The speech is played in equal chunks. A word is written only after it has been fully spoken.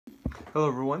Hello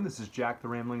everyone, this is Jack the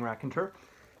Rambling Raconteur,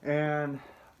 and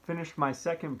finished my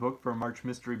second book for March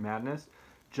Mystery Madness,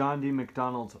 John D.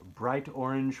 MacDonald's Bright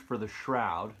Orange for the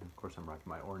Shroud. Of course I'm rocking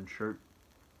my orange shirt.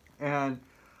 And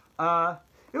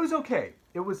it was okay.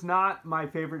 It was not my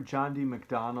favorite John D.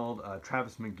 MacDonald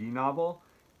Travis McGee novel.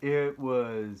 It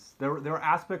was, there were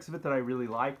aspects of it that I really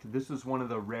liked. This was one of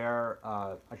the rare,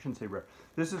 I shouldn't say rare,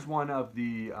 this is one of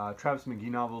the Travis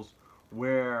McGee novels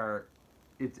where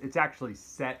it's actually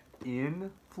set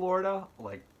in Florida,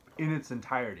 like in its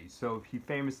entirety. So he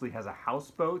famously has a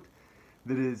houseboat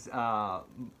that is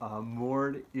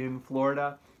moored in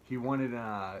Florida. He wanted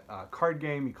a card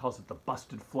game. He calls it the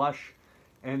Busted Flush.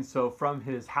 And so from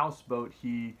his houseboat,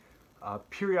 he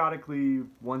periodically,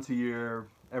 once a year,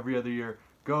 every other year,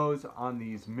 goes on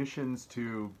these missions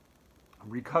to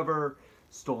recover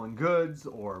stolen goods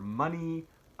or money.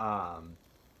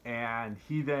 And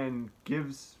he then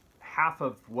gives half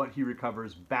of what he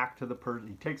recovers back to the person.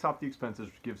 He takes off the expenses,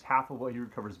 gives half of what he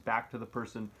recovers back to the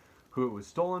person who it was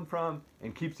stolen from,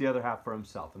 and keeps the other half for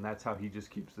himself. And that's how he just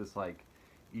keeps this like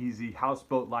easy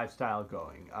houseboat lifestyle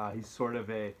going. He's sort of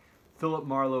a Philip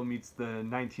Marlowe meets the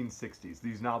 1960s.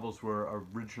 These novels were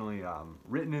originally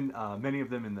written in, many of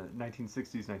them in the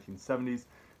 1960s, 1970s.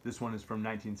 This one is from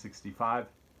 1965.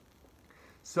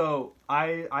 So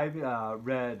I've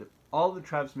read all the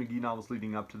Travis McGee novels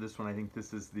leading up to this one. I think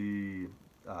this is the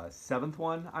seventh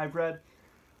one I've read.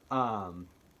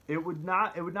 It would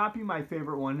not be my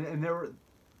favorite one, and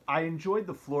I enjoyed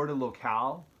the Florida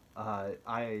locale.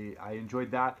 I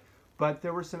enjoyed that, but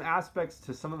there were some aspects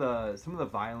to some of the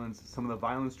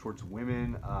violence towards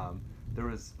women. There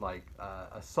was like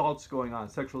assaults going on,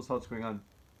 sexual assaults going on,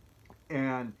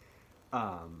 and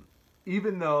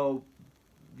even though,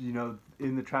 you know,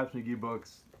 in the Travis McGee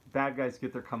books, bad guys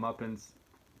get their comeuppance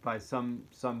by some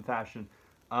fashion,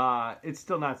 it's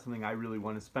still not something I really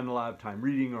want to spend a lot of time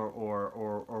reading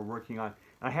or working on.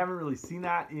 And I haven't really seen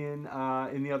that in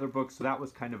the other books, so that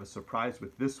was kind of a surprise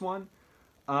with this one.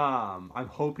 I'm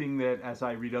hoping that as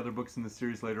I read other books in the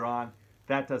series later on,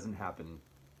 that doesn't happen.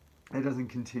 It doesn't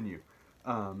continue.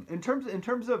 In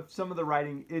terms of some of the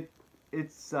writing,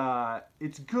 it's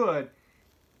good.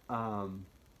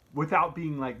 Without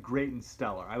being like great and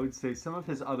stellar. I would say some of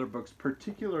his other books,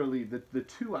 particularly the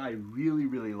two I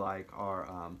really like, are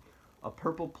A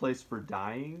Purple Place for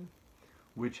Dying,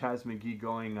 which has McGee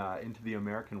going into the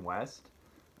American West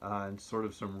and sort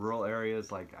of some rural areas,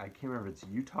 like I can't remember if it's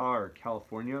Utah or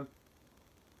California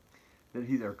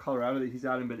or Colorado that he's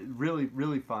out in, but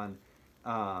really fun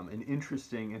and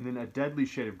interesting. And then A Deadly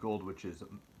Shade of Gold, which is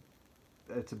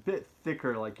it's a bit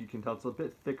thicker, like you can tell, it's a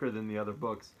bit thicker than the other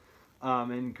books.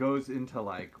 And goes into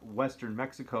like Western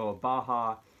Mexico,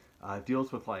 Baja,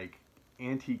 deals with like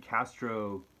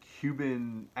anti-Castro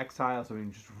Cuban exiles. I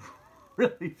mean, just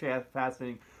really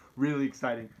fascinating, really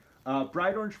exciting.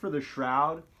 Bright Orange for the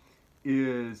Shroud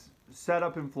is set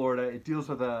up in Florida. It deals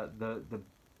with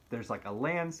there's like a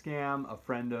land scam a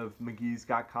friend of McGee's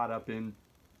got caught up in.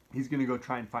 He's gonna go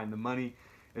try and find the money.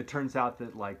 It turns out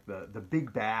that like the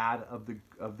big bad of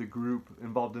the group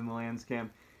involved in the land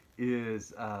scam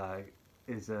is a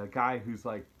guy who's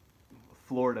like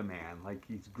Florida man, like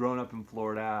he's grown up in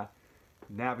Florida,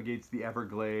 navigates the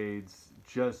Everglades,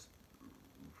 just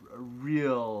a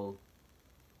real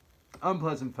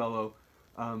unpleasant fellow,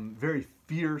 very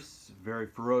fierce, very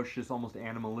ferocious, almost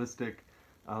animalistic,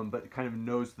 but kind of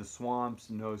knows the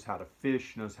swamps, knows how to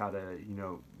fish, knows how to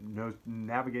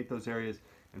navigate those areas,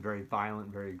 and very violent,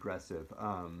 very aggressive.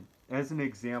 As an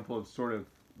example of sort of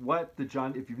what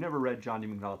if you've never read John D.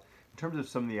 MacDonald, in terms of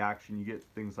some of the action, you get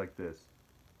things like this.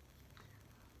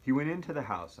 He went into the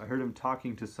house. I heard him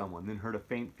talking to someone, then heard a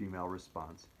faint female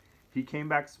response. He came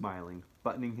back smiling,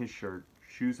 buttoning his shirt,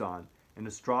 shoes on, and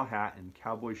a straw hat in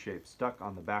cowboy shape stuck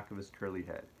on the back of his curly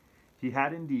head. He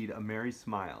had indeed a merry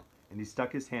smile, and he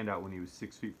stuck his hand out when he was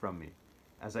 6 feet from me.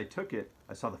 As I took it,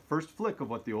 I saw the first flick of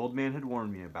what the old man had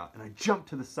warned me about, and I jumped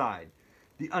to the side.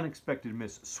 The unexpected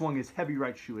miss swung his heavy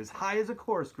right shoe as high as a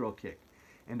chorus girl kick,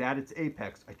 and at its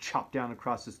apex I chopped down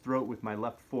across his throat with my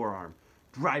left forearm,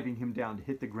 driving him down to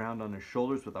hit the ground on his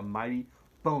shoulders with a mighty,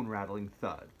 bone-rattling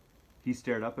thud. He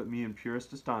stared up at me in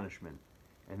purest astonishment,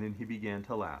 and then he began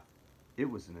to laugh. It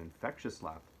was an infectious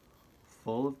laugh,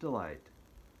 full of delight.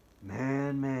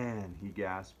 Man, he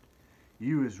gasped,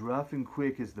 you as rough and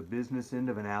quick as the business end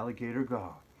of an alligator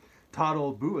gaw. Taught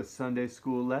old Boo a Sunday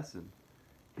school lesson.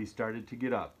 He started to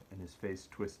get up, and his face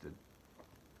twisted.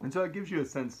 And so it gives you a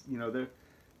sense, you know,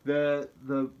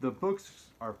 the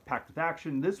books are packed with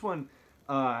action. This one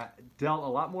dealt a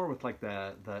lot more with like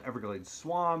the Everglades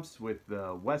swamps, with the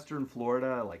western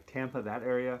Florida, like Tampa, that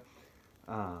area.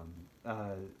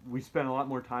 we spent a lot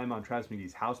more time on Travis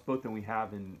McGee's Houseboat than we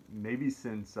have in maybe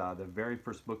since the very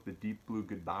first book, The Deep Blue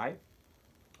Goodbye,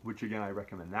 which again, I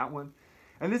recommend that one.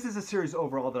 And this is a series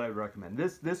overall that I would recommend.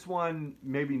 This one,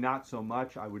 maybe not so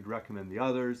much. I would recommend the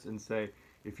others and say,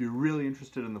 if you're really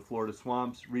interested in the Florida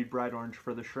swamps, read Bright Orange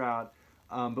for the Shroud.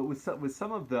 But with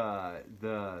some of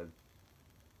the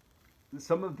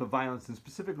violence, and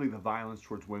specifically the violence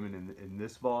towards women in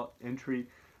this entry,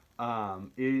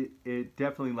 it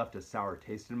definitely left a sour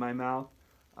taste in my mouth.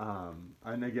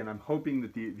 And again, I'm hoping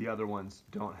that the other ones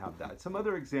don't have that. Some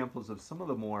other examples of some of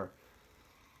the more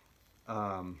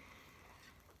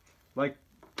like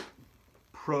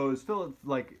prose,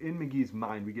 like in McGee's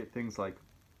mind, we get things like,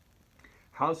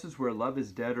 houses where love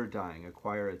is dead or dying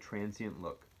acquire a transient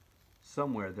look.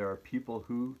 Somewhere there are people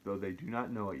who, though they do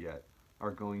not know it yet,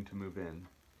 are going to move in.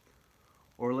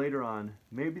 Or later on,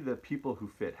 maybe the people who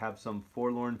fit have some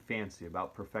forlorn fancy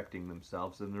about perfecting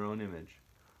themselves in their own image,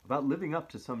 about living up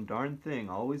to some darn thing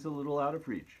always a little out of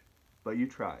reach. But you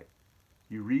try.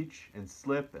 You reach and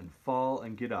slip and fall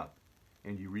and get up,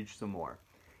 and you reach some more.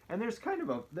 And there's kind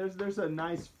of there's a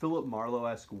nice Philip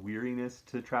Marlowe-esque weariness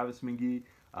to Travis McGee.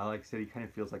 Like I said, he kind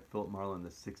of feels like Philip Marlowe in the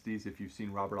 60s. If you've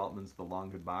seen Robert Altman's The Long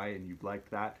Goodbye and you've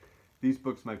liked that, these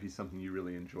books might be something you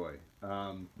really enjoy.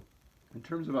 In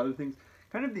terms of other things,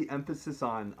 kind of the emphasis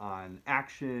on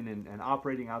action and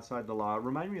operating outside the law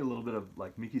remind me a little bit of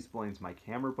like Mickey Spillane's Mike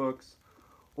Hammer books.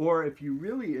 Or if you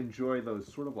really enjoy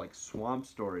those sort of like swamp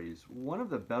stories, one of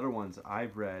the better ones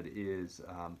I've read is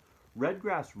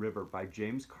Redgrass River by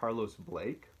James Carlos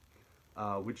Blake.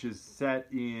 Which is set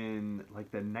in like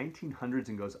the 1900s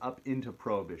and goes up into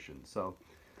Prohibition. So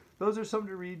those are some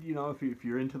to read, you know, if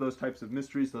you're into those types of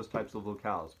mysteries, those types of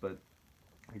locales. But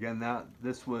again,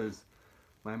 this was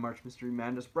my March Mystery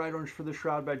Madness, Bright Orange for the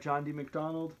Shroud by John D.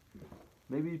 MacDonald.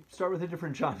 Maybe start with a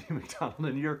different John D. MacDonald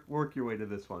and work your way to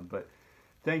this one. But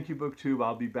thank you, BookTube.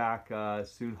 I'll be back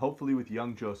soon, hopefully with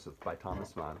Young Joseph by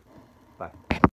Thomas Mann. Bye.